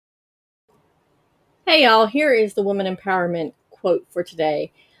Hey y'all, here is the woman empowerment quote for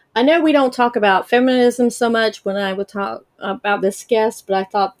today. I know we don't talk about feminism so much when I would talk about this guest, but I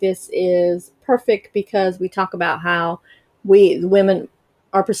thought this is perfect because we talk about how we, the women,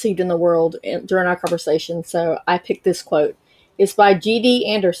 are perceived in the world during our conversation. So I picked this quote. It's by G.D.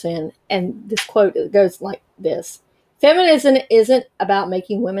 Anderson, and this quote goes like this. Feminism isn't about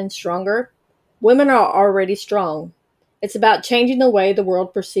making women stronger. Women are already strong. It's about changing the way the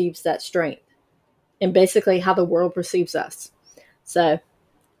world perceives that strength and basically how the world perceives us. So,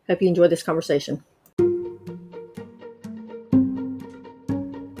 hope you enjoy this conversation.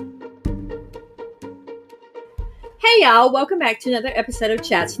 Hey y'all, welcome back to another episode of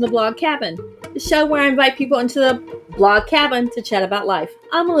Chats from the Blog Cabin, the show where I invite people into the blog cabin to chat about life.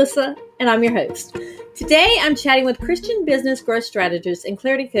 I'm Melissa, and I'm your host. Today, I'm chatting with Christian business growth strategist and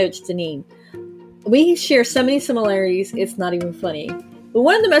clarity coach, Deneen. We share so many similarities, it's not even funny. But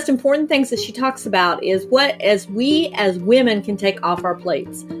one of the most important things that she talks about is what we as women can take off our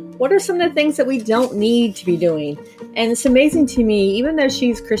plates. What are some of the things that we don't need to be doing? And it's amazing to me, even though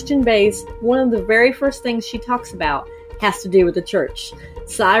she's Christian-based, one of the very first things she talks about has to do with the church.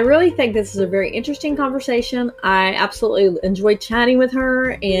 So I really think this is a very interesting conversation. I absolutely enjoyed chatting with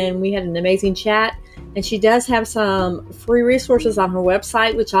her, and we had an amazing chat. And she does have some free resources on her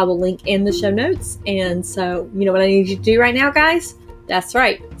website, which I will link in the show notes. And so, you know what I need you to do right now, guys? That's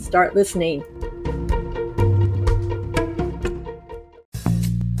right. Start listening.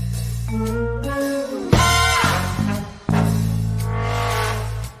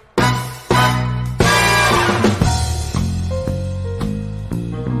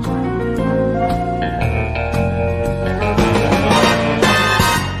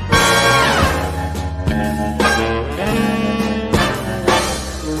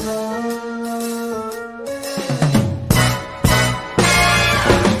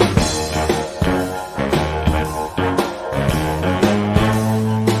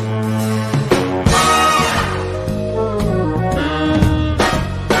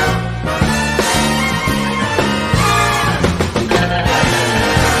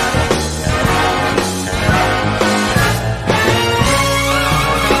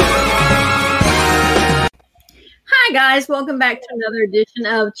 Guys, welcome back to another edition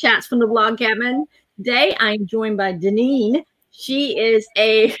of Chats from the Blog Cabin. Today, I'm joined by Deneen. She is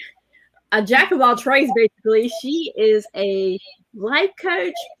a jack of all trades, basically. She is a life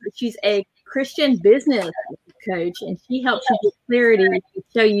coach. She's a Christian business coach, and she helps you get clarity to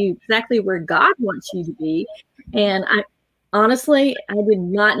show you exactly where God wants you to be. And I did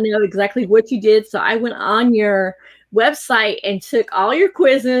not know exactly what you did, so I went on your website and took all your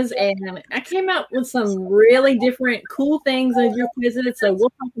quizzes, and I came out with some really different cool things in your quizzes. So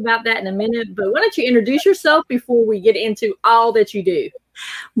we'll talk about that in a minute. But why don't you introduce yourself before we get into all that you do?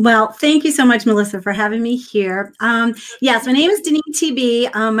 Well, thank you so much, Melissa, for having me here. Yes, my name is Deneen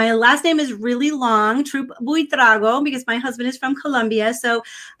TB. My last name is really long, Troupe-Buitrago, because my husband is from Colombia. So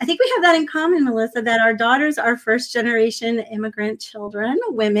I think we have that in common, Melissa, that our daughters are first-generation immigrant children,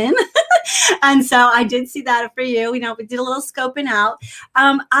 women. And so I did see that for you. We did a little scoping out.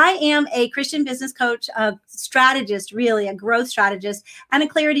 I am a Christian business coach, a strategist, really, a growth strategist, and a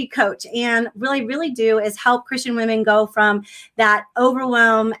clarity coach. And really do is help Christian women go from that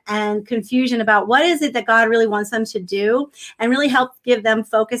overwhelm and confusion about what is it that God really wants them to do, and really help give them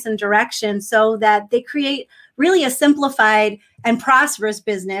focus and direction so that they create really a simplified and prosperous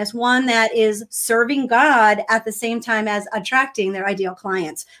business, one that is serving God at the same time as attracting their ideal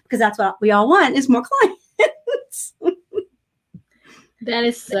clients, because that's what we all want, is more clients. That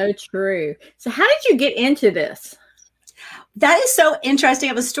is so true. So how did you get into this? That is so interesting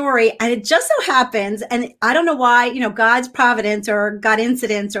of a story. And it just so happens, and I don't know why, God's providence or God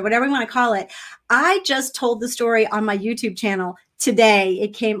incidents or whatever you want to call it. I just told the story on my YouTube channel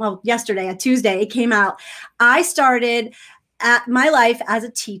today. Yesterday, a Tuesday, it came out. I started at my life as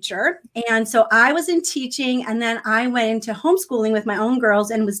a teacher. And so I was in teaching, and then I went into homeschooling with my own girls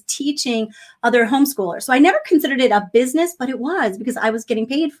and was teaching other homeschoolers. So I never considered it a business, but it was, because I was getting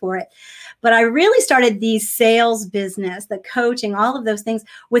paid for it. But I really started the sales business, the coaching, all of those things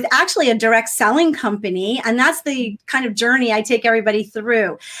with actually a direct selling company. And that's the kind of journey I take everybody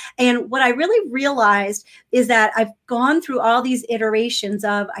through. And what I really realized is that I've gone through all these iterations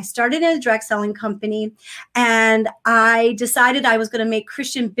of, I started in a direct selling company, and I decided I was going to make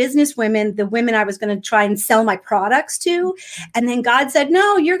Christian business women the women I was going to try and sell my products to. And then God said,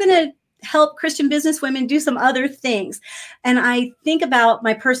 no, you're going to help Christian business women do some other things. And I think about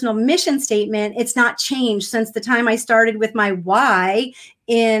my personal mission statement. It's not changed since the time I started with my why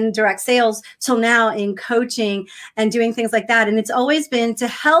in direct sales till now in coaching and doing things like that. And it's always been to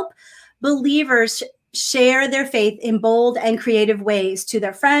help believers share their faith in bold and creative ways to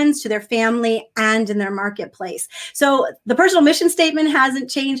their friends, to their family, and in their marketplace. So the personal mission statement hasn't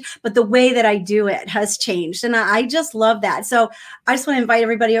changed, but the way that I do it has changed. And I just love that. So I just want to invite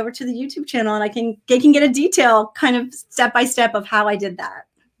everybody over to the YouTube channel, and they can get a detail kind of step by step of how I did that.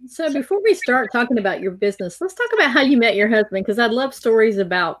 So before we start talking about your business, let's talk about how you met your husband, because I love stories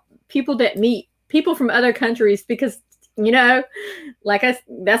about people that meet people from other countries, because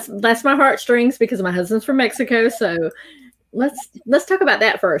that's my heartstrings, because my husband's from Mexico. So let's talk about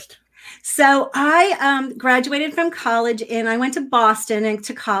that first. So I graduated from college, and I went to Boston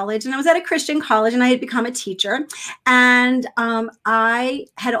to college, and I was at a Christian college, and I had become a teacher. And I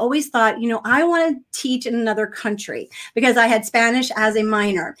had always thought, I want to teach in another country, because I had Spanish as a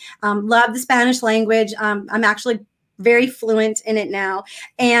minor. Love the Spanish language. I'm actually very fluent in it now.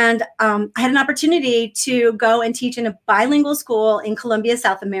 And I had an opportunity to go and teach in a bilingual school in Colombia,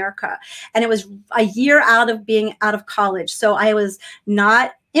 South America. And it was a year out of being out of college. So I was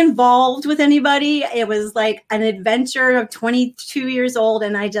not involved with anybody. It was like an adventure of 22 years old,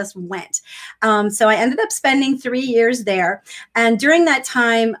 and I just went. So I ended up spending 3 years there. And during that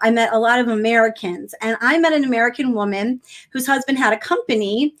time, I met a lot of Americans. And I met an American woman whose husband had a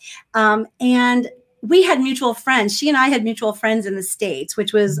company, and we had mutual friends. She and I had mutual friends in the States,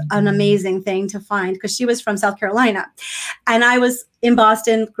 which was an amazing thing to find, because she was from South Carolina and I was in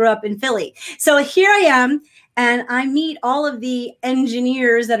Boston, grew up in Philly. So here I am, and I meet all of the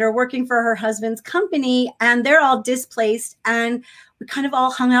engineers that are working for her husband's company, and they're all displaced, and we kind of all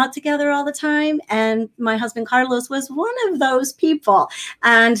hung out together all the time. And my husband, Carlos, was one of those people.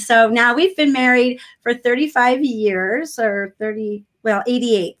 And so now we've been married for 35 years, or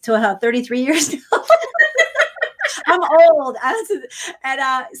 88, so 33 years now. I'm old.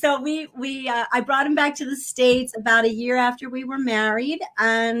 So I brought him back to the States about a year after we were married.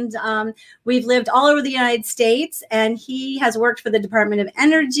 And we've lived all over the United States. And he has worked for the Department of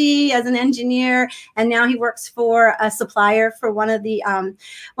Energy as an engineer. And now he works for a supplier for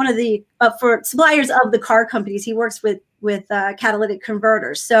for suppliers of the car companies. He works with catalytic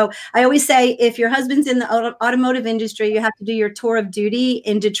converters. So I always say, if your husband's in the automotive industry, you have to do your tour of duty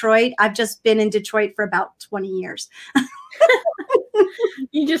in Detroit. I've just been in Detroit for about 20 years.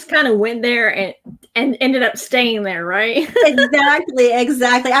 You just kind of went there and ended up staying there, right? Exactly.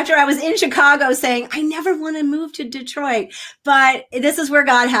 After I was in Chicago saying, I never want to move to Detroit, but this is where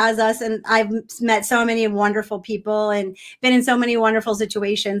God has us. And I've met so many wonderful people and been in so many wonderful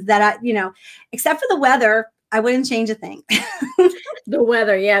situations that except for the weather, I wouldn't change a thing. The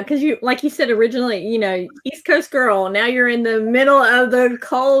weather, yeah, because like you said originally, East Coast girl. Now you're in the middle of the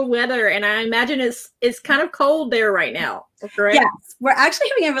cold weather, and I imagine it's kind of cold there right now. Correct? Yes, we're actually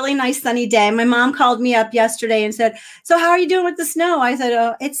having a really nice sunny day. My mom called me up yesterday and said, "So how are you doing with the snow?" I said,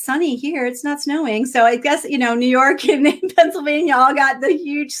 "Oh, it's sunny here. It's not snowing." So I guess New York and Pennsylvania all got the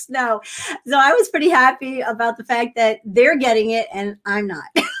huge snow. So I was pretty happy about the fact that they're getting it and I'm not.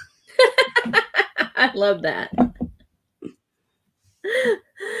 I love that.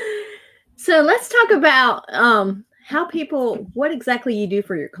 So let's talk about what exactly you do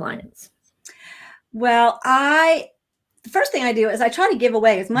for your clients. Well, the first thing I do is I try to give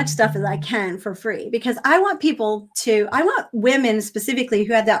away as much stuff as I can for free, because I want women specifically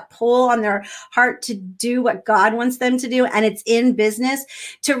who have that pull on their heart to do what God wants them to do, and it's in business,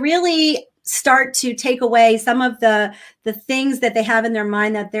 to really start to take away some of the things that they have in their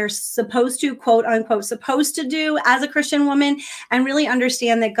mind that they're supposed to, quote unquote, supposed to do as a Christian woman, and really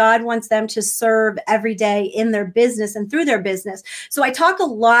understand that God wants them to serve every day in their business and through their business. So I talk a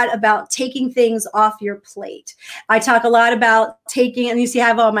lot about taking things off your plate. I talk a lot about and you see, I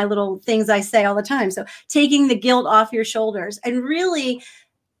have all my little things I say all the time. So taking the guilt off your shoulders, and really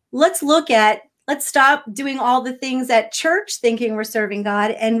let's stop doing all the things at church thinking we're serving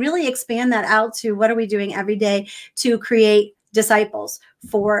God, and really expand that out to what are we doing every day to create disciples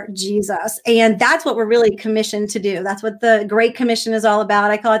for Jesus. And that's what we're really commissioned to do. That's what the Great Commission is all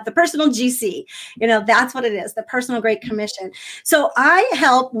about. I call it the personal GC. That's what it is, the personal Great Commission. So I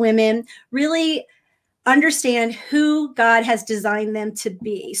help women really understand who God has designed them to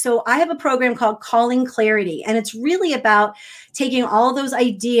be. So I have a program called Calling Clarity, and it's really about taking all those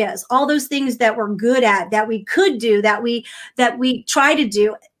ideas, all those things that we're good at, that we could do, that we try to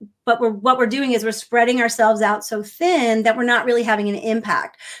do, but what we're doing is we're spreading ourselves out so thin that we're not really having an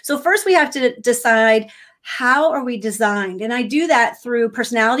impact. So first we have to decide, how are we designed? And I do that through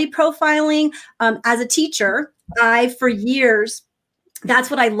personality profiling. As a teacher, for years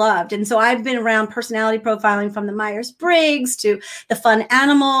that's what I loved. And so I've been around personality profiling from the Myers-Briggs to the fun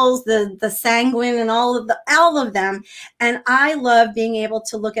animals, the sanguine, and all of them. And I love being able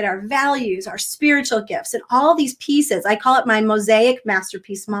to look at our values, our spiritual gifts, and all these pieces. I call it my mosaic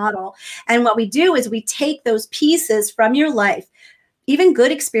masterpiece model. And what we do is we take those pieces from your life, even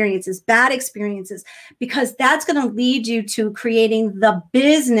good experiences, bad experiences, because that's going to lead you to creating the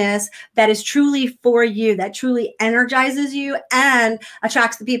business that is truly for you, that truly energizes you and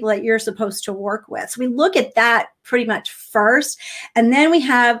attracts the people that you're supposed to work with. So we look at that pretty much first, and then we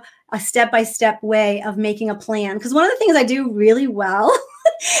have a step-by-step way of making a plan. Because one of the things I do really well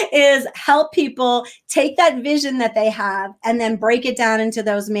is help people take that vision that they have and then break it down into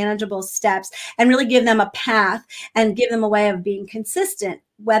those manageable steps and really give them a path and give them a way of being consistent,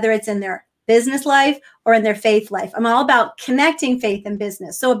 whether it's in their business life or in their faith life. I'm all about connecting faith and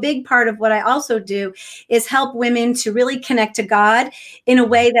business. So a big part of what I also do is help women to really connect to God in a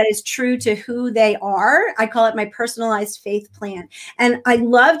way that is true to who they are. I call it my personalized faith plan. And I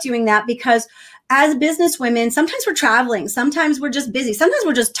love doing that because as business women, sometimes we're traveling, sometimes we're just busy, sometimes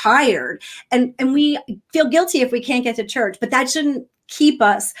we're just tired, and we feel guilty if we can't get to church, but that shouldn't keep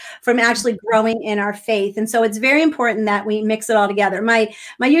us from actually growing in our faith. And so it's very important that we mix it all together. My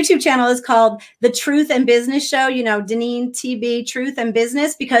YouTube channel is called The Truth and Business Show, Deneen TB, Truth and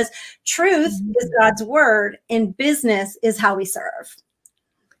Business, because truth is God's word and business is how we serve.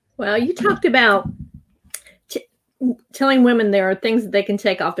 Well, you talked about telling women there are things that they can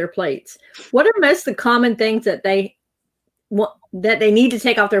take off their plates. What are most of the common things that they need to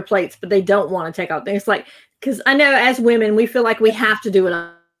take off their plates, but they don't want to take off things? Like, because I know as women, we feel like we have to do it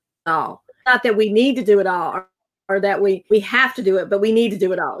all. Not that we need to do it all or that we have to do it, but we need to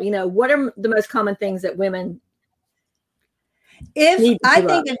do it all. What are the most common things that women If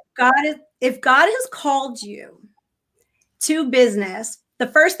God has called you to business, the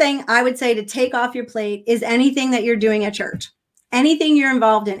first thing I would say to take off your plate is anything that you're doing at church, anything you're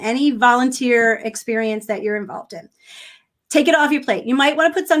involved in, any volunteer experience that you're involved in. Take it off your plate. You might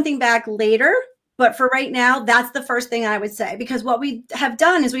want to put something back later, but for right now, that's the first thing I would say, because what we have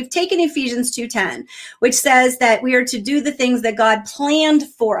done is we've taken Ephesians 2:10, which says that we are to do the things that God planned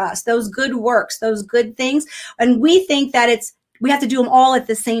for us, those good works, those good things. And we think that we have to do them all at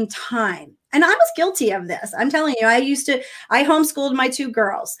the same time. And I was guilty of this. I'm telling you, I homeschooled my 2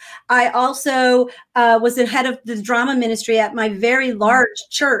 girls. I also was the head of the drama ministry at my very large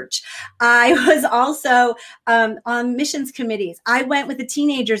church. I was also on missions committees. I went with the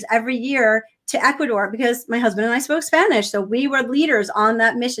teenagers every year to Ecuador because my husband and I spoke Spanish. So we were leaders on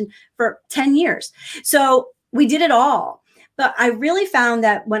that mission for 10 years. So we did it all. But I really found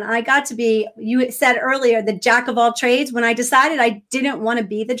that when I got to be, you said earlier, the jack of all trades, when I decided I didn't want to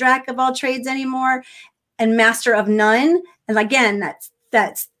be the jack of all trades anymore and master of none. And again,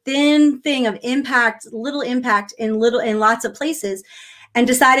 that's thin thing of impact, little impact in lots of places, and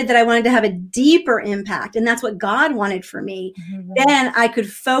decided that I wanted to have a deeper impact. And that's what God wanted for me. Mm-hmm. Then I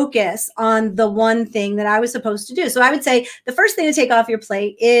could focus on the one thing that I was supposed to do. So I would say the first thing to take off your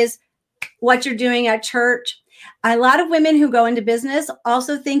plate is what you're doing at church. A lot of women who go into business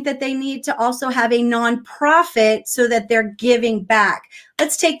also think that they need to also have a nonprofit so that they're giving back.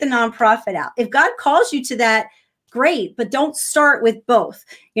 Let's take the nonprofit out. If God calls you to that, great, but don't start with both.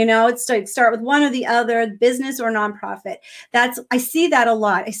 Start with one or the other, business or nonprofit. I see that a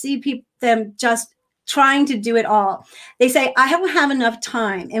lot. I see them just trying to do it all. They say, I don't have enough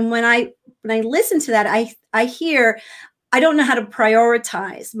time. And when I listen to that, I hear, I don't know how to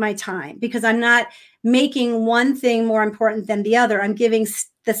prioritize my time because I'm not making one thing more important than the other. I'm giving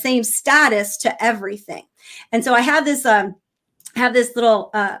the same status to everything. And so I have this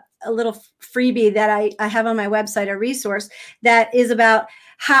little a little freebie that I have on my website, a resource that is about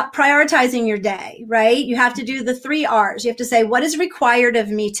prioritizing your day, right? You have to do the 3 R's. You have to say, what is required of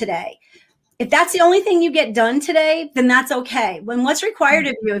me today? If that's the only thing you get done today, then that's okay. When what's required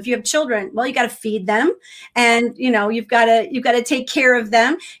of you, if you have children, well, you got to feed them, and you've got to take care of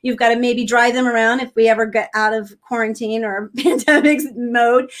them. You've got to maybe drive them around if we ever get out of quarantine or pandemic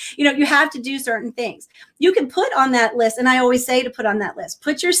mode. You have to do certain things. You can put on that list, and I always say to put on that list.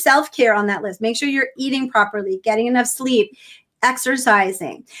 Put your self-care on that list. Make sure you're eating properly, getting enough sleep,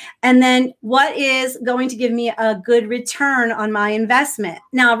 exercising. And then what is going to give me a good return on my investment?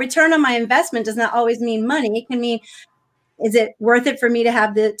 Now, return on my investment does not always mean money. It can mean, is it worth it for me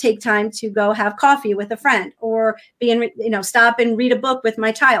to take time to go have coffee with a friend or stop and read a book with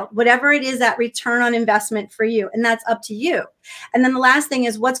my child, whatever it is, that return on investment for you. And that's up to you. And then the last thing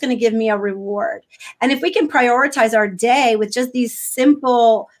is what's going to give me a reward. And if we can prioritize our day with just these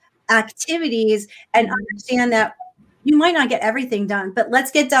simple activities and understand that you might not get everything done, but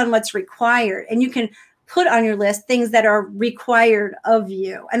let's get done what's required. And you can put on your list things that are required of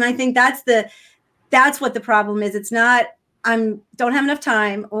you. And I think that's what the problem is. It's not don't have enough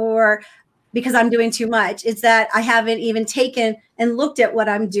time or because I'm doing too much. It's that I haven't even taken and looked at what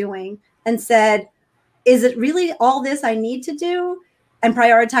I'm doing and said, is it really all this I need to do? And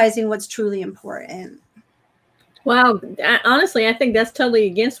prioritizing what's truly important. Wow. Honestly, I think that's totally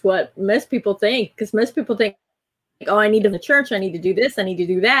against what most people think, because most people think, oh, I need to go to church, I need to do this, I need to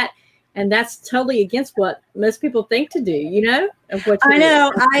do that. And that's totally against what most people think to do, you know? Of what I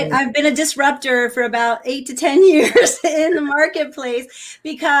know. I've been a disruptor for about 8 to 10 years in the marketplace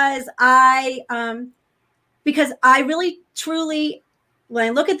because I really, truly, when I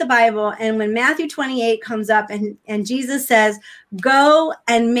look at the Bible and when Matthew 28 comes up and Jesus says, go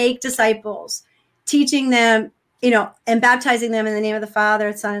and make disciples, teaching them, and baptizing them in the name of the Father,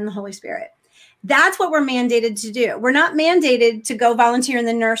 the Son, and the Holy Spirit. That's what we're mandated to do. We're not mandated to go volunteer in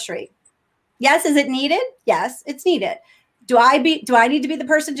the nursery. Yes, is it needed? Yes, it's needed. Do I need to be the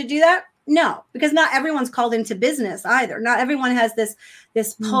person to do that? No, because not everyone's called into business either. Not everyone has this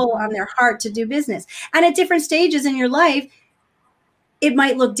pull on their heart to do business. And at different stages in your life, it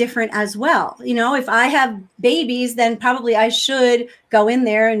might look different as well. If I have babies, then probably I should go in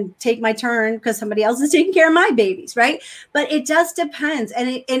there and take my turn because somebody else is taking care of my babies, right? But it just depends. And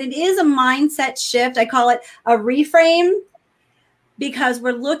it is a mindset shift. I call it a reframe, because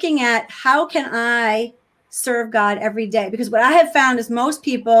we're looking at how can I serve God every day? Because what I have found is most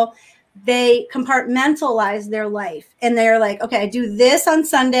people, they compartmentalize their life and they're like, okay, I do this on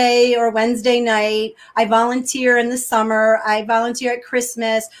Sunday or Wednesday night. I volunteer in the summer. I volunteer at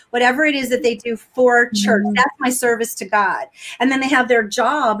Christmas, whatever it is that they do for church. That's my service to God. And then they have their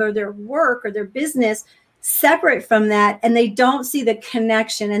job or their work or their business separate from that. And they don't see the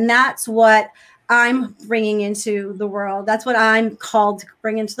connection. And that's what I'm bringing into the world. That's what I'm called to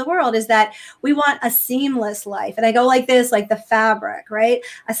bring into the world, is that we want a seamless life. And I go like this, like the fabric, right?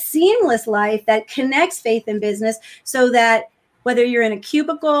 A seamless life that connects faith and business, so that whether you're in a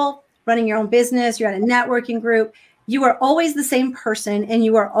cubicle, running your own business, you're at a networking group, you are always the same person and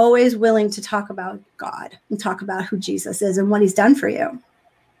you are always willing to talk about God and talk about who Jesus is and what he's done for you.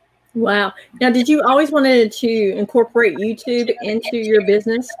 Wow. Now, did you always wanted to incorporate YouTube into your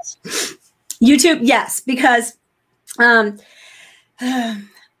business? YouTube, yes, because I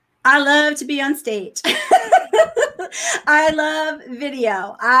love to be on stage. I love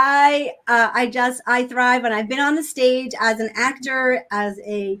video. I thrive when I've been on the stage as an actor, as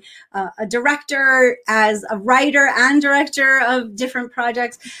a director, as a writer and director of different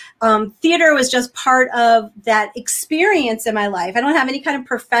projects. Theater was just part of that experience in my life. I don't have any kind of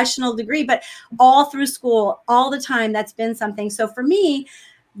professional degree, but all through school, all the time, that's been something. So for me,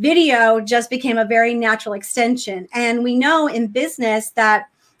 video just became a very natural extension. And we know in business that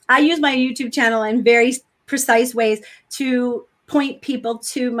I use my YouTube channel in very precise ways to point people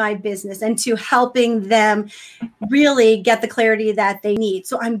to my business and to helping them really get the clarity that they need.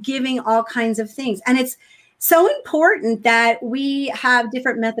 So I'm giving all kinds of things. And it's so important that we have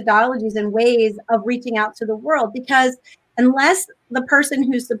different methodologies and ways of reaching out to the world, because unless the person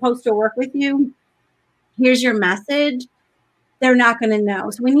who's supposed to work with you hears your message, they're not going to know.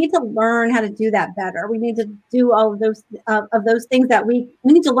 So we need to learn how to do that better. We need to do all of those things that we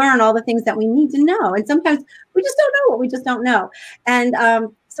need to learn all the things that we need to know. And sometimes we just don't know what we just don't know. And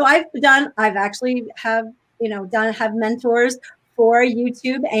so I've actually have mentors for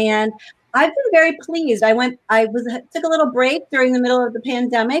YouTube, and I've been very pleased. I took a little break during the middle of the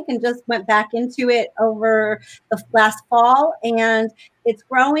pandemic and just went back into it over the last fall, and it's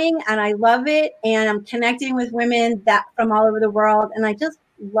growing and I love it. And I'm connecting with women from all over the world. And I just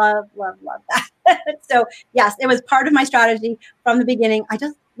love that. So yes, it was part of my strategy from the beginning. I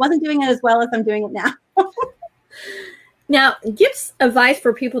just wasn't doing it as well as I'm doing it now. Now, give advice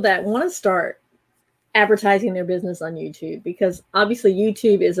for people that want to start advertising their business on YouTube, because obviously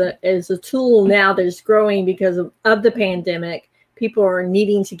YouTube is a tool now that is growing because of the pandemic. People are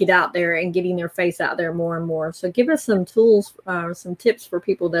needing to get out there and getting their face out there more and more. So give us some tools, some tips for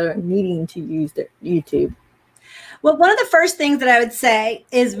people that are needing to use their YouTube. Well, one of the first things that I would say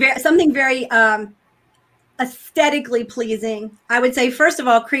is something very aesthetically pleasing. I would say, first of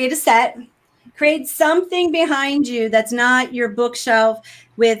all, create a set. Create something behind you that's not your bookshelf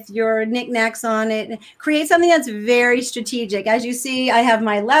with your knickknacks on it. Create something that's very strategic. As you see, I have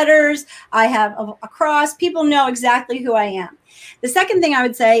my letters. I have a cross. People know exactly who I am. The second thing I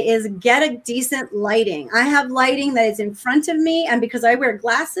would say is get a decent lighting. I have lighting that is in front of me, and because I wear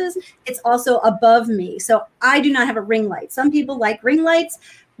glasses, it's also above me. So I do not have a ring light. Some people like ring lights.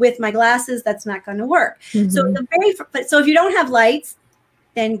 with my glasses, that's not going to work. So so if you don't have lights,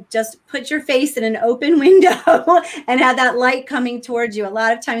 then just put your face in an open window and have that light coming towards you. A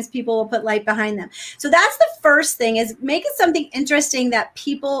lot of times people will put light behind them. So that's the first thing, is make it something interesting that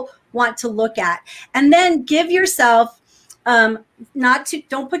people want to look at. And then give yourself,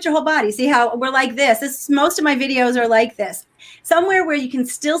 don't put your whole body. See how we're like this. Most of my videos are like this. Somewhere where you can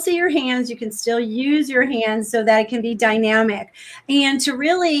still see your hands, you can still use your hands so that it can be dynamic. And to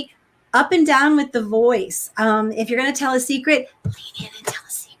really up and down with the voice. If you're going to tell a secret, lean in and tell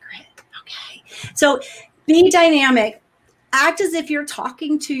a secret. Okay. So be dynamic. Act as if you're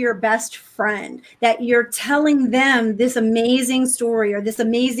talking to your best friend, that you're telling them this amazing story or this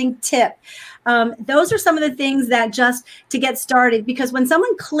amazing tip. Those are some of the things that just to get started, because when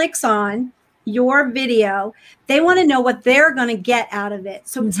someone clicks on your video, they want to know what they're going to get out of it.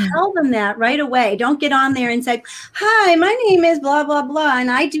 So tell them that right away. Don't get on there and say, hi, my name is blah, blah, blah,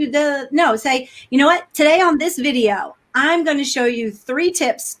 and I do no, say, you know what, today on this video, I'm going to show you 3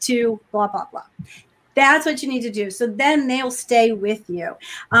 tips to blah, blah, blah. That's what you need to do. So then they'll stay with you.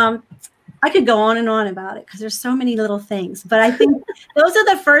 I could go on and on about it because there's so many little things, but I think those are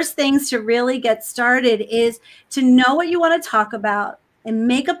the first things to really get started, is to know what you want to talk about and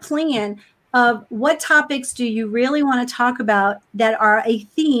make a plan of what topics do you really want to talk about that are a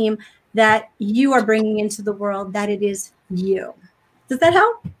theme that you are bringing into the world, that it is you. Does that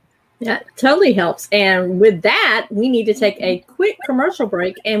help? Yeah, totally helps. And with that, we need to take a quick commercial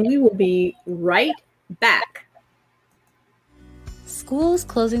break, and we will be right back. Schools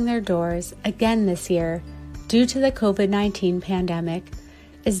closing their doors again this year due to the COVID-19 pandemic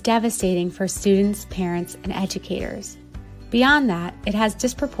is devastating for students, parents, and educators. Beyond that, it has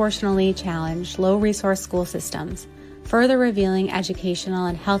disproportionately challenged low-resource school systems, further revealing educational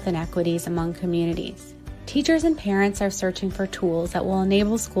and health inequities among communities. Teachers and parents are searching for tools that will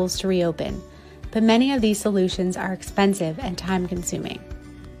enable schools to reopen, but many of these solutions are expensive and time-consuming.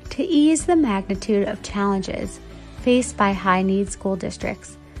 To ease the magnitude of challenges faced by high-need school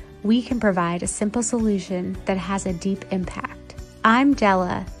districts, we can provide a simple solution that has a deep impact. I'm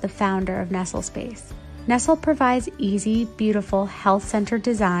Della, the founder of Nestle Space. Nestle provides easy, beautiful, health-centered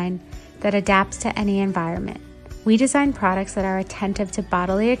design that adapts to any environment. We design products that are attentive to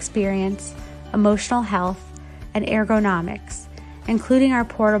bodily experience, emotional health, and ergonomics, including our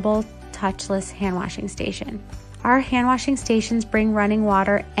portable, touchless hand washing station. Our hand washing stations bring running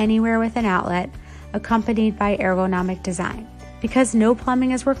water anywhere with an outlet, accompanied by ergonomic design. Because no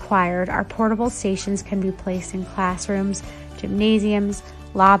plumbing is required, our portable stations can be placed in classrooms, gymnasiums,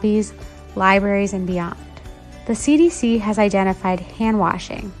 lobbies, libraries, and beyond. The CDC has identified hand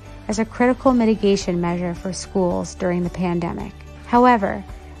washing as a critical mitigation measure for schools during the pandemic. However,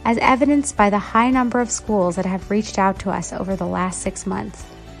 as evidenced by the high number of schools that have reached out to us over the last 6 months,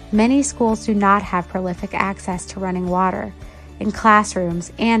 many schools do not have prolific access to running water in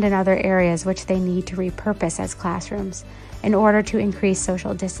classrooms and in other areas which they need to repurpose as classrooms in order to increase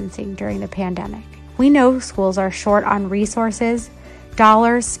social distancing during the pandemic. We know schools are short on resources,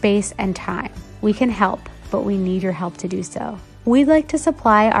 dollars, space, and time. We can help, but we need your help to do so. We'd like to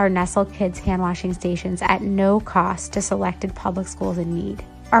supply our Nestle Kids hand washing stations at no cost to selected public schools in need.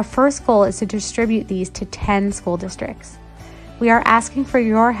 Our first goal is to distribute these to 10 school districts. We are asking for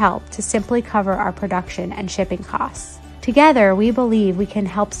your help to simply cover our production and shipping costs. Together, we believe we can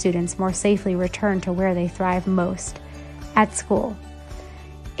help students more safely return to where they thrive most, at school.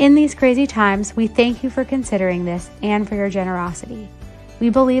 In these crazy times, we thank you for considering this and for your generosity. We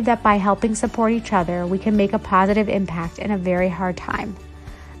believe that by helping support each other, we can make a positive impact in a very hard time.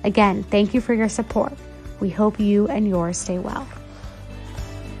 Again, thank you for your support. We hope you and yours stay well.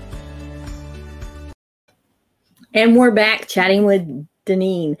 And we're back chatting with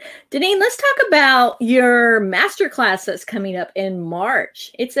Deneen. Deneen, let's talk about your masterclass that's coming up in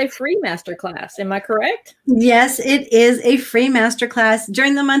March. It's a free masterclass. Am I correct? Yes, it is a free masterclass.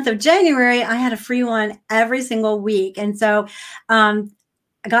 During the month of January, I had a free one every single week. And so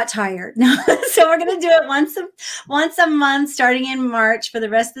I got tired. So we're going to do it once a month starting in March for the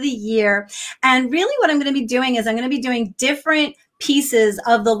rest of the year. And really what I'm going to be doing is I'm going to be doing different pieces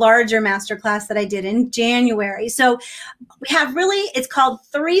of the larger masterclass that I did in January. So we have it's called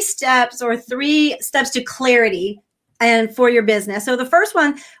 3 steps or 3 steps to clarity and for your business. So the first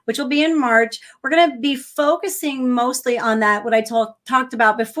one, which will be in March, we're going to be focusing mostly on that, what I talked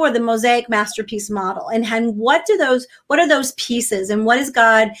about before, the mosaic masterpiece model, and what are those pieces, and what does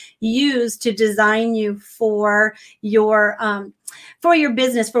God use to design you for your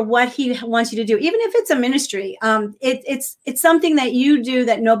business, for what he wants you to do, even if it's a ministry. It's something that you do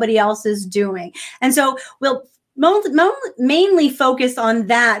that nobody else is doing. And so mainly focus on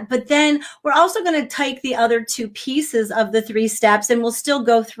that. But then we're also going to take the other two pieces of the 3 steps, and we'll still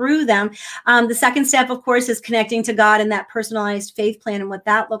go through them. The second step, of course, is connecting to God and that personalized faith plan and what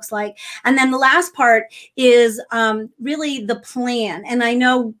that looks like. And then the last part is really the plan. And I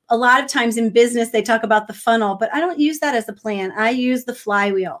know a lot of times in business, they talk about the funnel, but I don't use that as a plan. I use the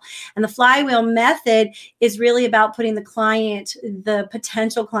flywheel. And the flywheel method is really about putting the client, the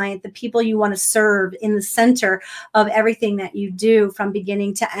potential client, the people you want to serve in the center of everything that you do from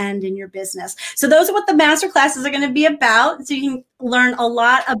beginning to end in your business. So those are what the master classes are going to be about. So you can learn a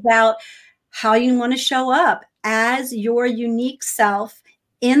lot about how you want to show up as your unique self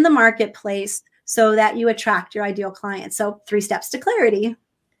in the marketplace so that you attract your ideal client. So 3 steps to clarity.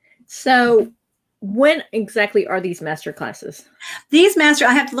 So when exactly are these master classes?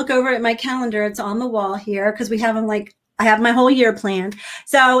 I have to look over at my calendar. It's on the wall here because we have them I have my whole year planned.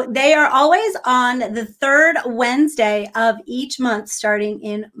 So they are always on the 3rd Wednesday of each month starting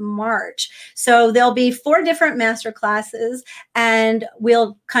in March. So there'll be 4 different master classes, and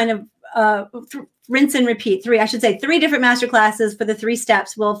we'll kind of rinse and repeat. 3 different master classes for the 3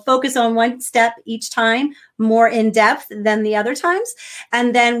 steps. We'll focus on 1 step each time, more in depth than the other times.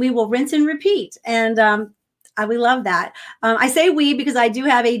 And then we will rinse and repeat. And we love that. I say we because I do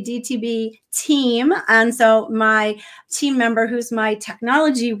have a DTB team. And so my team member, who's my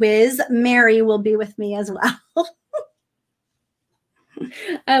technology whiz, Mary, will be with me as well.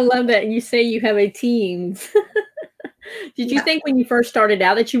 I love that. You say you have a team. Did you think when you first started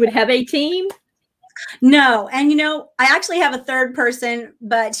out that you would have a team? No. And, I actually have a 3rd person,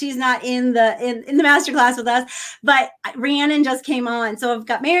 but she's not in the masterclass with us. But Rhiannon just came on. So I've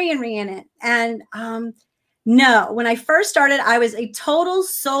got Mary and Rhiannon. And no, when I first started, I was a total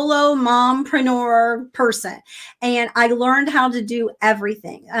solo mompreneur person, and I learned how to do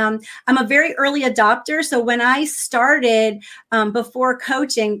everything. I'm a very early adopter. So when I started before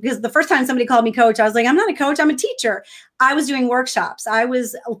coaching, because the first time somebody called me coach, I was like, I'm not a coach, I'm a teacher. I was doing workshops. I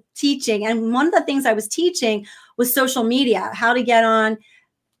was teaching. And one of the things I was teaching was social media, how to get on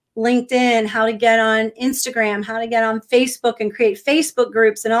LinkedIn, how to get on Instagram, how to get on Facebook and create Facebook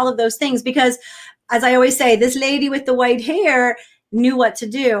groups and all of those things. Because as I always say, this lady with the white hair knew what to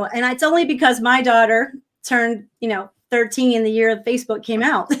do. And it's only because my daughter turned, 13 the year Facebook came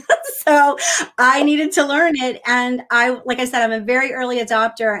out. So I needed to learn it. And like I said, I'm a very early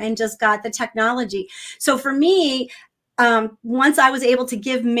adopter and just got the technology. So for me, once I was able to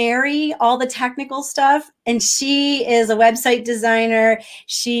give Mary all the technical stuff, and she is a website designer,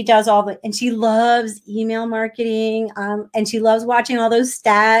 she does and she loves email marketing, and she loves watching all those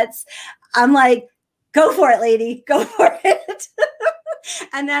stats. I'm like, go for it, lady, go for it.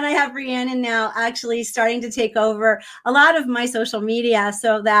 And then I have Rhiannon now actually starting to take over a lot of my social media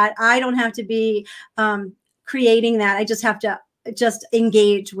so that I don't have to be creating that. I just have to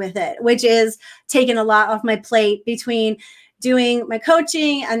engage with it, which is taking a lot off my plate between doing my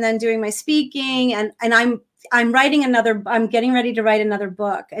coaching and then doing my speaking. And I'm getting ready to write another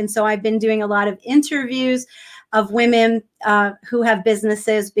book. And so I've been doing a lot of interviews of women who have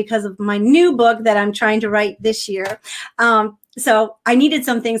businesses because of my new book that I'm trying to write this year. So I needed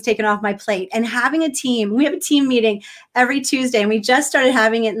some things taken off my plate, and having a team. We have a team meeting every Tuesday, and we just started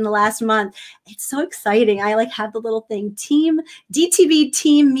having it in the last month. It's so exciting. I have the little thing, DTB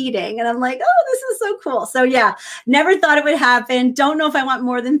team meeting. And I'm like, oh, this is so cool. So yeah, never thought it would happen. Don't know if I want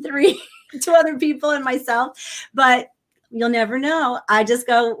more than 3 2 other people and myself, but you'll never know. I just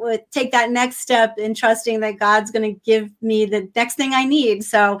take that next step in trusting that God's going to give me the next thing I need.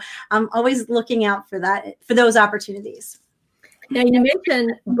 So I'm always looking out for those opportunities. Now, you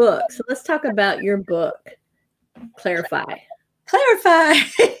mentioned books. So let's talk about your book, Clarify.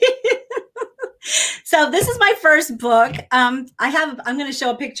 So this is my first book. I'm going to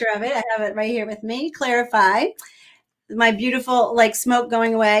show a picture of it. I have it right here with me. Clarify. My beautiful, smoke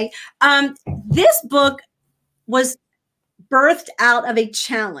going away. This book was birthed out of a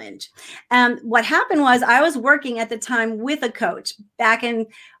challenge. What happened was I was working at the time with a coach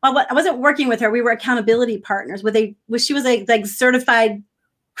I wasn't working with her. We were accountability partners she was a certified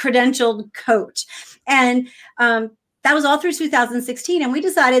credentialed coach. And that was all through 2016. And we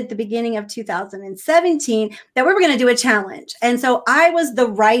decided at the beginning of 2017 that we were going to do a challenge. And so I was the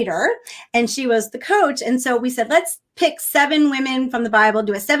writer and she was the coach. And so we said, let's pick 7 women from the Bible,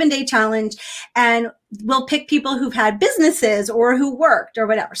 do a 7-day challenge, and we'll pick people who've had businesses or who worked or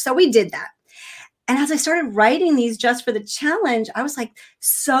whatever. So we did that. And as I started writing these just for the challenge, I was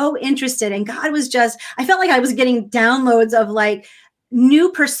so interested. And God was I felt like I was getting downloads of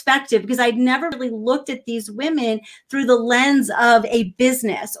new perspective, because I'd never really looked at these women through the lens of a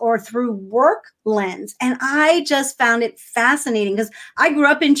business or through work lens. And I just found it fascinating because I grew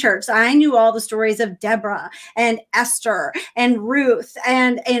up in church. So I knew all the stories of Deborah and Esther and Ruth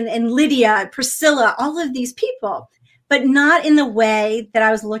and Lydia, Priscilla, all of these people, but not in the way that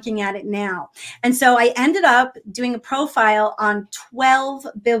I was looking at it now. And so I ended up doing a profile on 12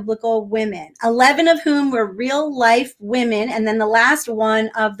 biblical women, 11 of whom were real life women. And then the last one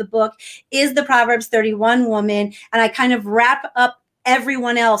of the book is the Proverbs 31 woman. And I kind of wrap up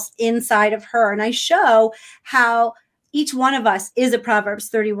everyone else inside of her. And I show how each one of us is a Proverbs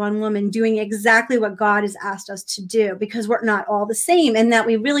 31 woman doing exactly what God has asked us to do, because we're not all the same, and that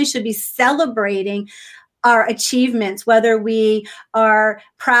we really should be celebrating our achievements, whether we are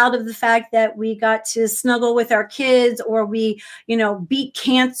proud of the fact that we got to snuggle with our kids, or we, beat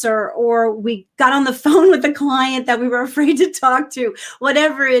cancer, or we got on the phone with a client that we were afraid to talk to,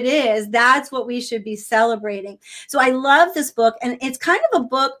 whatever it is, that's what we should be celebrating. So I love this book, and it's kind of a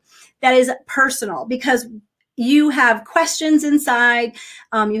book that is personal because you have questions inside,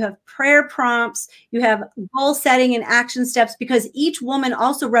 you have prayer prompts, you have goal setting and action steps, because each woman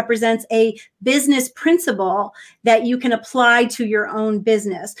also represents a business principle that you can apply to your own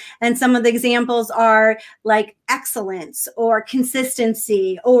business. And some of the examples are like excellence or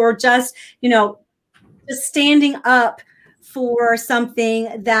consistency, or just standing up for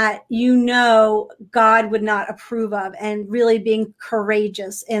something that God would not approve of, and really being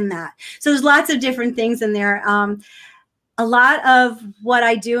courageous in that. So there's lots of different things in there. A lot of what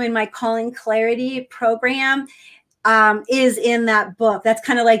I do in my Calling Clarity program is in that book. That's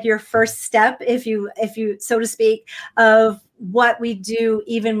kind of like your first step, if you, so to speak, of what we do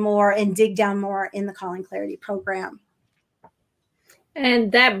even more and dig down more in the Calling Clarity program.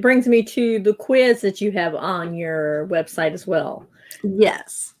 And that brings me to the quiz that you have on your website as well.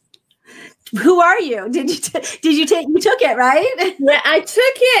 Yes. Who are you? You took it, right? Yeah, I took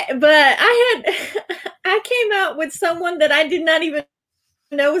it, but I came out with someone that I did not even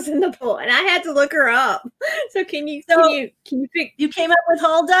know was in the poll, and I had to look her up. So can you pick? You came up with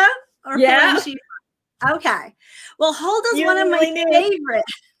Huldah? Or yeah. Okay. Well, Huldah's one of my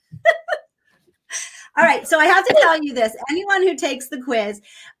favorites. All right. So I have to tell you this. Anyone who takes the quiz,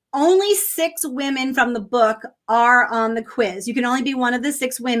 only 6 women from the book are on the quiz. You can only be one of the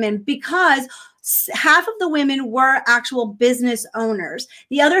 6 women, because half of the women were actual business owners.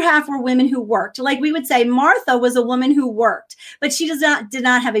 The other half were women who worked. Like we would say, Martha was a woman who worked, but she did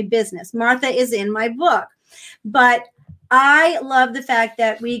not have a business. Martha is in my book. But I love the fact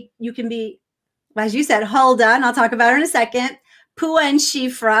that you can be, as you said, Huldah, and I'll talk about her in a second, Pua and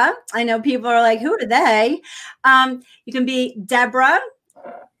Shifra. I know people are like, who are they? You can be Deborah,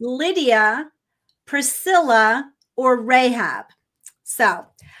 Lydia, Priscilla, or Rahab. So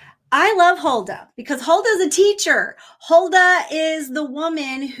I love Huldah because Huldah is a teacher. Huldah is the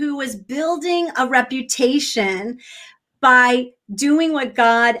woman who was building a reputation by doing what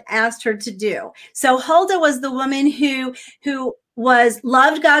God asked her to do. So Huldah was the woman who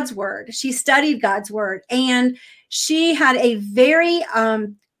loved God's word. She studied God's word, and she had a very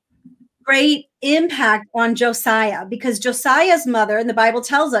great impact on Josiah, because Josiah's mother, and the Bible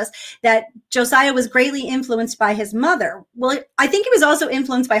tells us that Josiah was greatly influenced by his mother. Well, I think he was also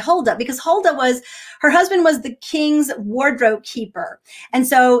influenced by Huldah, because her husband was the king's wardrobe keeper. And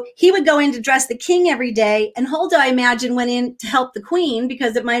so he would go in to dress the king every day. And Huldah, I imagine, went in to help the queen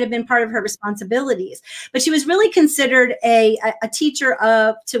because it might have been part of her responsibilities. But she was really considered a teacher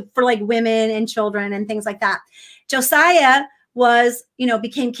for like women and children and things like that. Josiah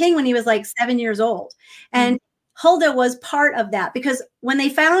became king when he was like 7 years old. And Huldah was part of that, because when they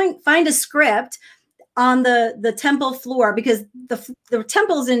find a script on the temple floor, because the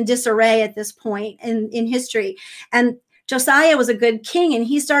temple's in disarray at this point in history, and Josiah was a good king and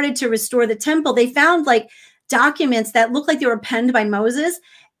he started to restore the temple, they found like documents that looked like they were penned by Moses,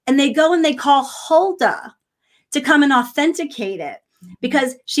 and they go and they call Huldah to come and authenticate it,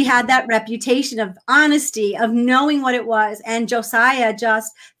 because she had that reputation of honesty, of knowing what it was. And Josiah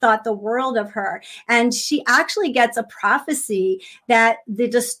just thought the world of her. And she actually gets a prophecy that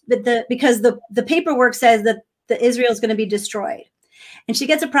because the paperwork says that Israel is going to be destroyed. And she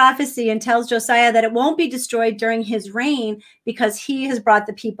gets a prophecy and tells Josiah that it won't be destroyed during his reign because he has brought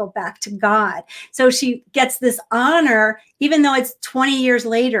the people back to God. So she gets this honor, even though it's 20 years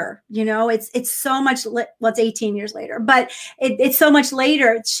later. It's so much, it's 18 years later, but it's so much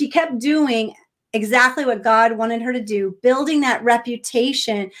later. She kept doing exactly what God wanted her to do, building that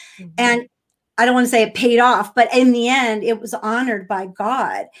reputation. And I don't want to say it paid off, but in the end, it was honored by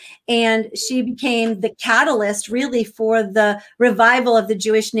God. And she became the catalyst really for the revival of the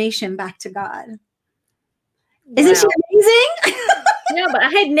Jewish nation back to God. Wow. Isn't she amazing? Yeah, but I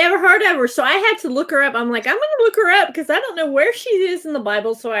had never heard of her, so I had to look her up. I'm like, I'm going to look her up because I don't know where she is in the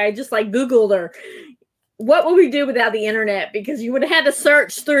Bible. So I just like Googled her. What would we do without the internet? Because you would have had to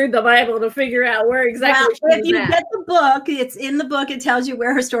search through the Bible to figure out where exactly she was if you at. get the book, it's in the book. It tells you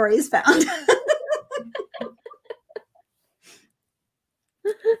where her story is found.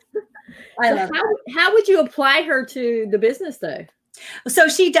 How would you apply her to the business, though? So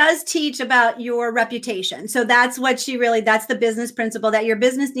she does teach about your reputation. So that's what that's the business principle, that your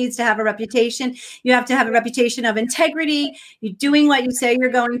business needs to have a reputation. You have to have a reputation of integrity. You're doing what you say you're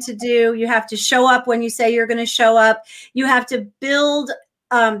going to do. You have to show up when you say you're going to show up. You have to build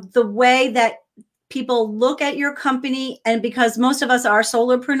the way that people look at your company. And because most of us are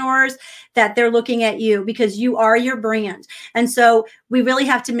solopreneurs, that they're looking at you because you are your brand. And so we really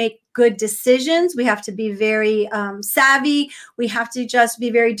have to make good decisions. We have to be very savvy. We have to just be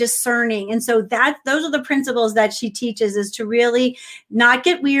very discerning. And so those are the principles that she teaches, is to really not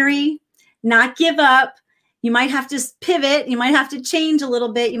get weary, not give up. You might have to pivot. You might have to change a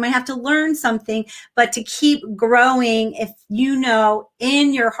little bit. You might have to learn something, but to keep growing, if you know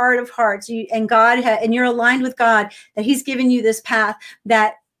in your heart of hearts, and you're aligned with God, that He's given you this path,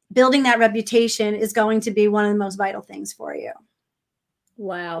 that building that reputation is going to be one of the most vital things for you.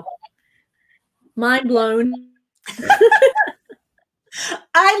 Wow. Mind blown.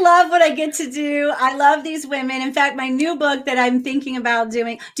 I love what I get to do. I love these women. In fact, my new book that I'm thinking about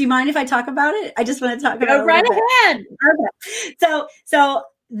doing. Do you mind if I talk about it? I just want to talk about it. Go right ahead. Okay. So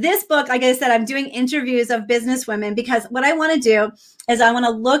this book, like I said, I'm doing interviews of business women, because what I want to do is I want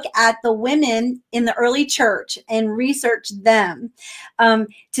to look at the women in the early church and research them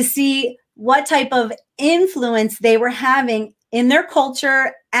to see what type of influence they were having in their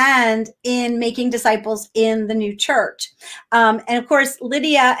culture and in making disciples in the new church. And of course,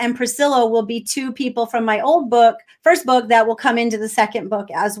 Lydia and Priscilla will be two people from my first book, that will come into the second book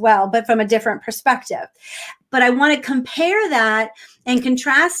as well, but from a different perspective. But I want to compare that and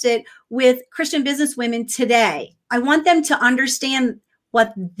contrast it with Christian business women today. I want them to understand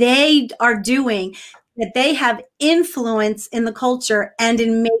what they are doing, that they have influence in the culture and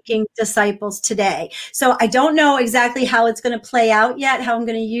in making disciples today. So I don't know exactly how it's going to play out yet, how I'm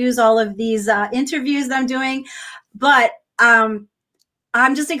going to use all of these interviews that I'm doing, but I'm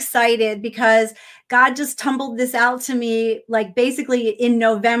just excited because God just tumbled this out to me, like basically in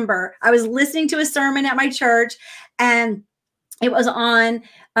November. I was listening to a sermon at my church, and it was on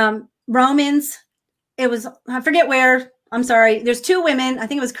Romans. It was, I forget where. I'm sorry. There's two women. I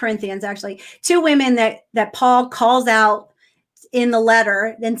think it was Corinthians, actually. Two women that Paul calls out in the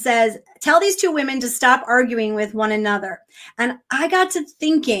letter and says, tell these two women to stop arguing with one another. And I got to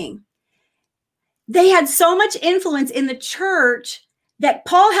thinking, they had so much influence in the church that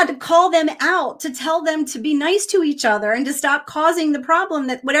Paul had to call them out to tell them to be nice to each other and to stop causing the problem,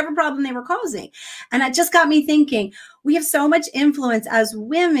 whatever problem they were causing. And it just got me thinking, we have so much influence as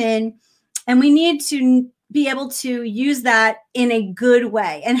women, and we need to be able to use that in a good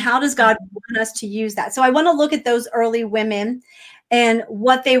way. And how does God want us to use that? So I want to look at those early women and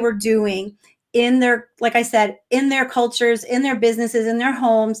what they were doing in their, like I said, in their cultures, in their businesses, in their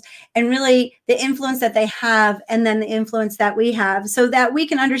homes, and really the influence that they have, and then the influence that we have, so that we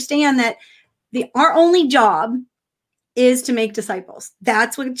can understand that our only job is to make disciples.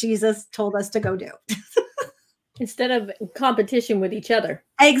 That's what Jesus told us to go do. Instead of competition with each other.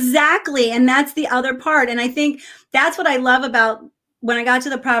 Exactly. And that's the other part. And I think that's what I love about when I got to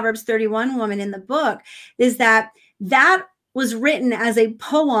the Proverbs 31 woman in the book, is that was written as a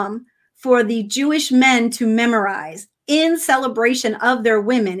poem for the Jewish men to memorize in celebration of their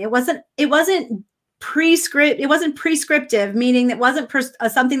women. It wasn't prescriptive, meaning it wasn't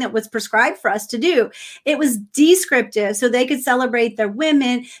something that was prescribed for us to do. It was descriptive, so they could celebrate their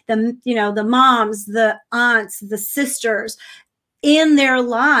women, the moms, the aunts, the sisters in their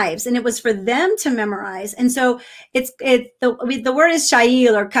lives, and it was for them to memorize. And so the word is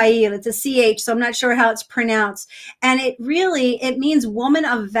Shail or Kail. It's a CH, so I'm not sure how it's pronounced. And it means woman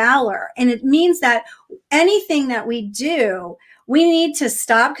of valor, and it means that anything that we do, we need to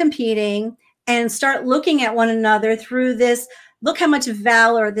stop competing and start looking at one another through this. Look how much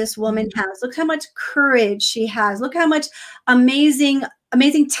valor this woman has. Look how much courage she has. Look how much amazing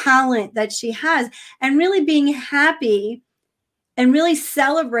talent that she has. And really being happy and really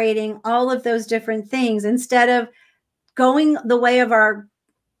celebrating all of those different things, instead of going the way of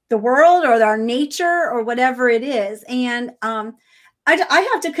the world or our nature or whatever it is. And I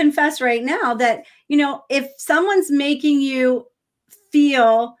have to confess right now that, if someone's making you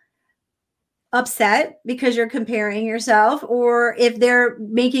feel upset because you're comparing yourself, or if they're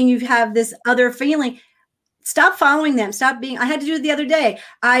making you have this other feeling, stop following them. I had to do it the other day.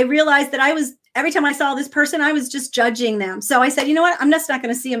 I realized that every time I saw this person, I was just judging them. So I said, you know what? I'm just not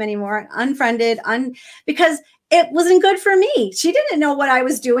going to see them anymore. Unfriended, because it wasn't good for me. She didn't know what I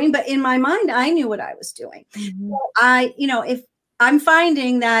was doing, but in my mind, I knew what I was doing. Mm-hmm. So if I'm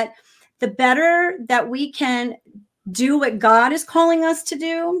finding that the better that we can do what God is calling us to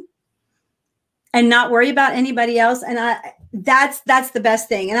do and not worry about anybody else. And that's the best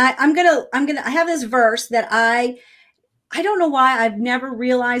thing. And I have this verse that I don't know why I've never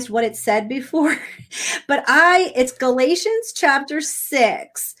realized what it said before, but it's Galatians chapter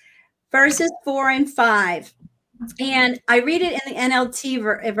 6, verses 4 and 5. And I read it in the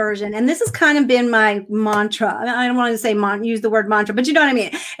NLT version. And this has kind of been my mantra. I don't want to say use the word mantra, but you know what I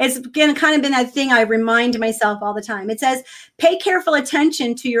mean? It's kind of been that thing I remind myself all the time. It says, pay careful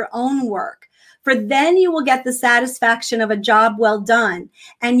attention to your own work, for then you will get the satisfaction of a job well done,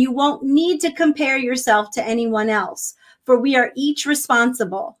 and you won't need to compare yourself to anyone else, for we are each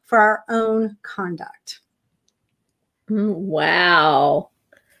responsible for our own conduct. Wow.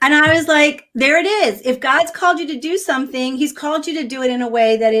 And I was like, there it is. If God's called you to do something, he's called you to do it in a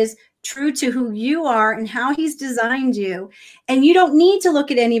way that is true to who you are and how he's designed you. And you don't need to look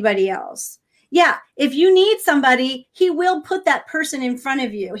at anybody else. Yeah, if you need somebody, he will put that person in front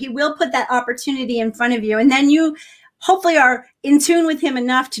of you. He will put that opportunity in front of you. And then you hopefully are in tune with him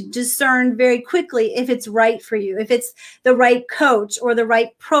enough to discern very quickly if it's right for you, if it's the right coach or the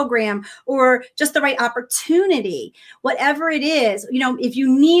right program or just the right opportunity, whatever it is. If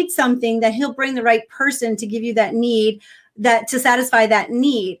you need something, that he'll bring the right person to give you that need, to satisfy that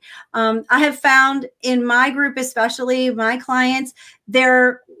need. I have found in my group, especially my clients,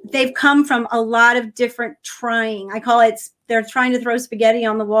 they've come from a lot of different trying. I call it, they're trying to throw spaghetti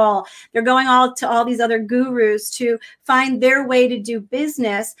on the wall. They're going to all these other gurus to find their way to do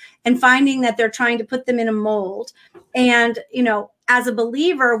business, and finding that they're trying to put them in a mold. And, as a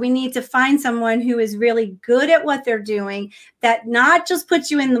believer, we need to find someone who is really good at what they're doing, that not just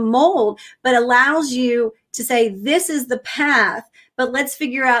puts you in the mold, but allows you to say, this is the path, but let's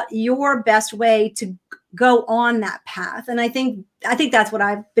figure out your best way to go on that path. And I think that's what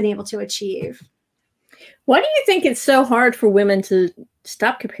I've been able to achieve. Why do you think it's so hard for women to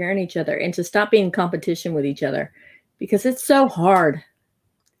stop comparing each other and to stop being in competition with each other? Because it's so hard.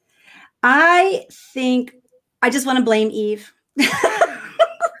 I think I just want to blame Eve.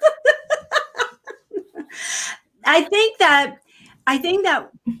 I think that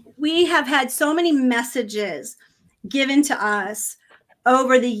we have had so many messages given to us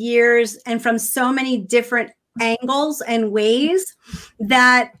over the years and from so many different angles and ways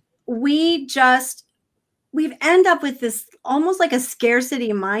that we've end up with this almost like a scarcity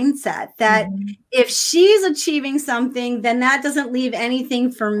mindset that if she's achieving something, then that doesn't leave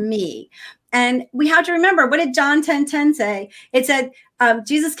anything for me. And we have to remember, what did John 10:10 say? It said,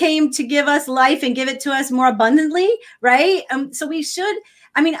 Jesus came to give us life and give it to us more abundantly, right? So we should,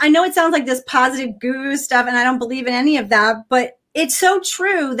 I know it sounds like this positive guru stuff, and I don't believe in any of that, but it's so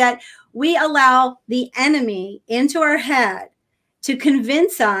true that we allow the enemy into our head to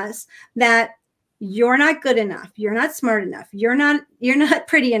convince us that you're not good enough, you're not smart enough, you're not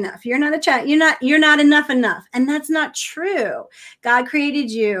pretty enough, you're not enough. And that's not true. God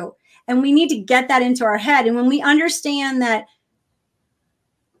created you, and we need to get that into our head. And when we understand that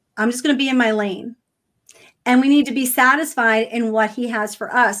I'm just going to be in my lane, and we need to be satisfied in what he has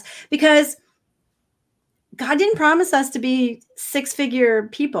for us, because God didn't promise us to be six-figure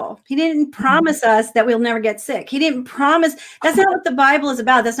people. He didn't promise us that we'll never get sick. He didn't promise. That's not what the Bible is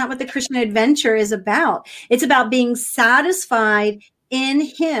about. That's not what the Christian adventure is about. It's about being satisfied in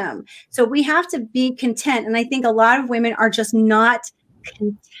him. So we have to be content. And I think a lot of women are just not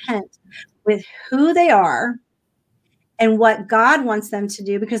content with who they are and what God wants them to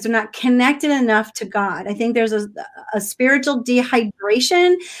do, because they're not connected enough to God. I think there's a spiritual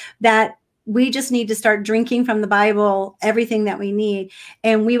dehydration that we just need to start drinking from the Bible, everything that we need,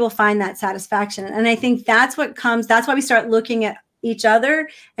 and we will find that satisfaction. And I think that's why we start looking at each other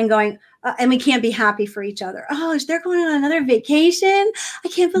and going, and we can't be happy for each other. Oh, they're going on another vacation. I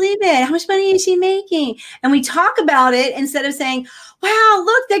can't believe it. How much money is she making? And we talk about it instead of saying, wow,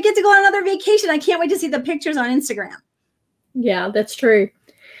 look, they get to go on another vacation. I can't wait to see the pictures on Instagram. Yeah, that's true.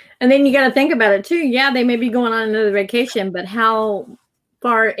 And then you got to think about it too. Yeah, they may be going on another vacation, but how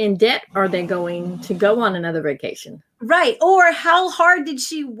far in debt are they going to go on another vacation? Right. Or how hard did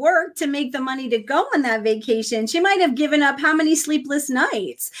she work to make the money to go on that vacation? She might have given up how many sleepless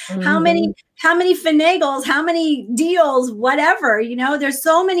nights, how many finagles, how many deals, whatever, there's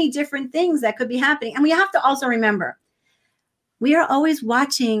so many different things that could be happening. And we have to also remember, we are always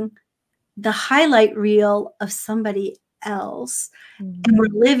watching the highlight reel of somebody else, and we're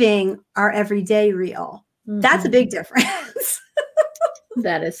living our everyday reel. That's a big difference.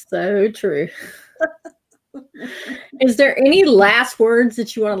 That is so true. Is there any last words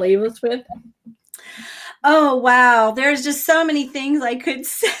that you want to leave us with? Oh, wow. There's just so many things I could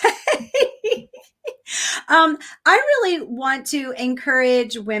say. I really want to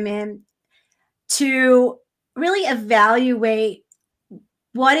encourage women to really evaluate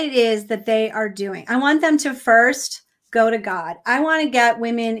what it is that they are doing. I want them to first go to God. I want to get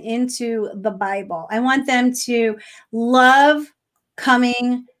women into the Bible. I want them to love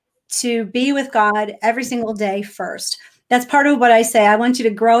coming to be with God every single day first. That's part of what I say. I want you to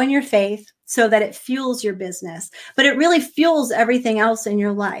grow in your faith so that it fuels your business, but it really fuels everything else in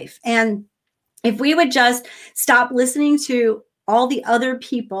your life. And if we would just stop listening to all the other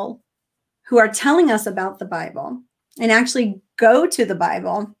people who are telling us about the Bible and actually go to the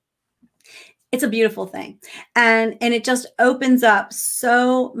Bible, it's a beautiful thing. And it just opens up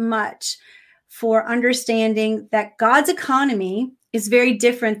so much for understanding that God's economy is very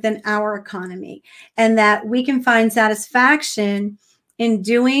different than our economy, and that we can find satisfaction in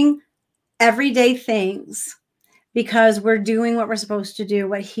doing everyday things because we're doing what we're supposed to do,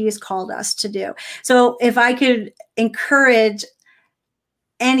 what He has called us to do. So if I could encourage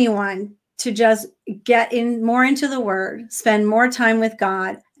anyone to just get in more into the Word, spend more time with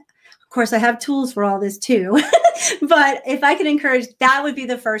God. Of course, I have tools for all this too. But if I could encourage, that would be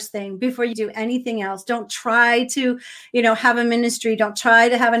the first thing before you do anything else. Don't try to, have a ministry. Don't try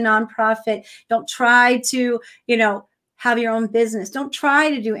to have a nonprofit. Don't try to, have your own business. Don't try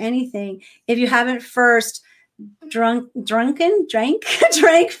to do anything if you haven't first drank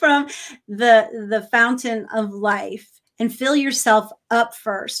from the fountain of life, and fill yourself up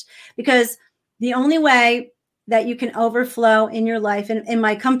first. Because the only way that you can overflow in your life, and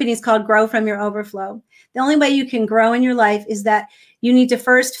my company is called Grow From Your Overflow. The only way you can grow in your life is that you need to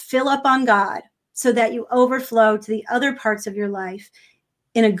first fill up on God so that you overflow to the other parts of your life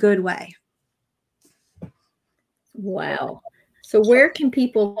in a good way. Wow. So where can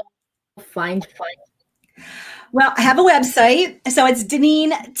people find you? Well, I have a website. So it's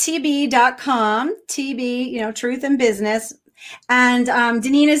DeneenTB.com, TB, truth and business. And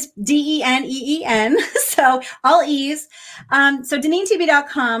Deneen is DENEEN, so all E's. So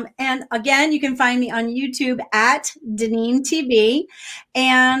DeneenTB.com. And again, you can find me on YouTube at DeneenTB.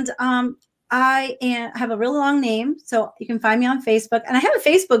 And I have a really long name, so you can find me on Facebook. And I have a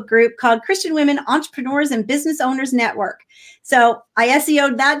Facebook group called Christian Women Entrepreneurs and Business Owners Network. So I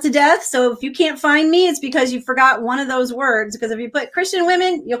SEO'd that to death. So if you can't find me, it's because you forgot one of those words. Because if you put Christian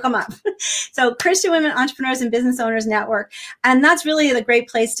women, you'll come up. So Christian Women Entrepreneurs and Business Owners Network. And that's really the great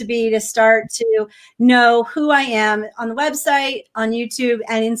place to be, to start to know who I am on the website, on YouTube,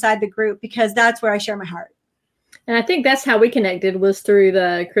 and inside the group, because that's where I share my heart. And I think that's how we connected, was through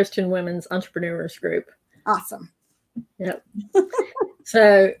the Christian Women's Entrepreneurs Group. Awesome. Yep.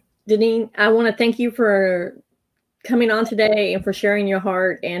 So, Deneen, I want to thank you for coming on today and for sharing your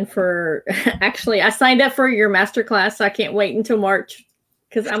heart, and for actually, I signed up for your masterclass. So I can't wait until March,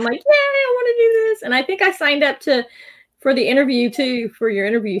 because I'm like, yeah, I want to do this. And I think I signed up for the interview too, for your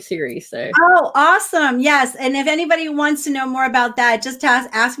interview series. So. Oh, awesome. Yes. And if anybody wants to know more about that, just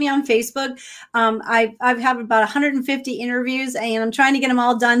ask me on Facebook. I have about 150 interviews, and I'm trying to get them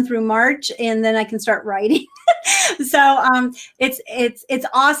all done through March, and then I can start writing. So it's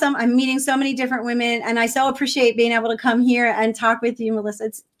awesome. I'm meeting so many different women, and I so appreciate being able to come here and talk with you, Melissa.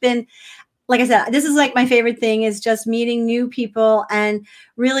 It's been, like I said, this is like my favorite thing, is just meeting new people and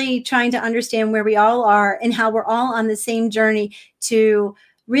really trying to understand where we all are and how we're all on the same journey to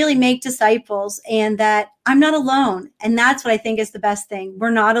really make disciples, and that I'm not alone. And that's what I think is the best thing.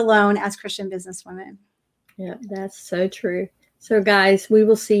 We're not alone as Christian businesswomen. Yeah, that's so true. So guys, we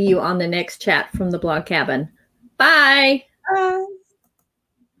will see you on the next chat from the Blog Cabin. Bye. Bye.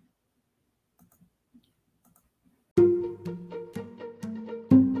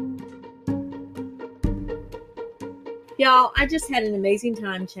 Y'all, I just had an amazing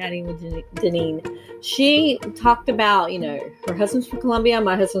time chatting with Deneen. She talked about, her husband's from Colombia,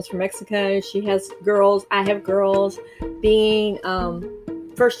 my husband's from Mexico. She has girls, I have girls, being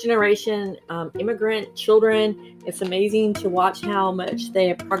first generation immigrant children. It's amazing to watch how much they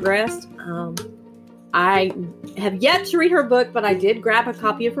have progressed. I have yet to read her book, but I did grab a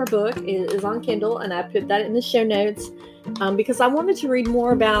copy of her book. It is on Kindle, and I put that in the show notes because I wanted to read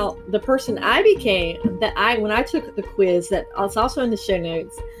more about the person I became when I took the quiz that was also in the show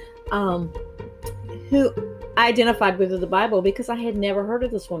notes, who I identified with the Bible because I had never heard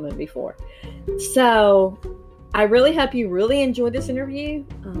of this woman before. So I really hope you really enjoyed this interview.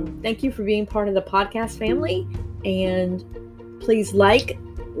 Thank you for being part of the podcast family, and please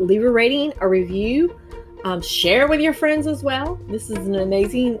leave a rating, a review, share with your friends as well. This is an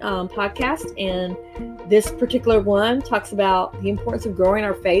amazing podcast, and this particular one talks about the importance of growing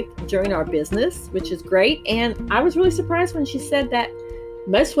our faith during our business, which is great. And I was really surprised when she said that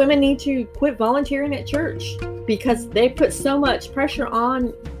most women need to quit volunteering at church because they put so much pressure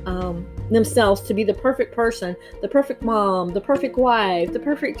on themselves to be the perfect person, the perfect mom, the perfect wife, the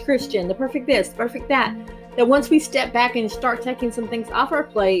perfect Christian, the perfect this, the perfect that once we step back and start taking some things off our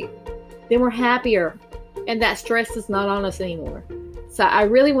plate, then we're happier, and that stress is not on us anymore. So I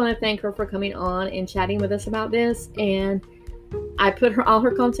really want to thank her for coming on and chatting with us about this, and I put all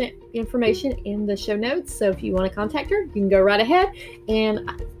her contact information in the show notes, so if you want to contact her, you can go right ahead.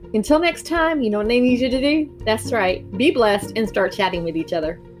 And until next time, you know what I need you to do? That's right. Be blessed and start chatting with each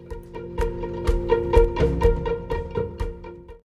other.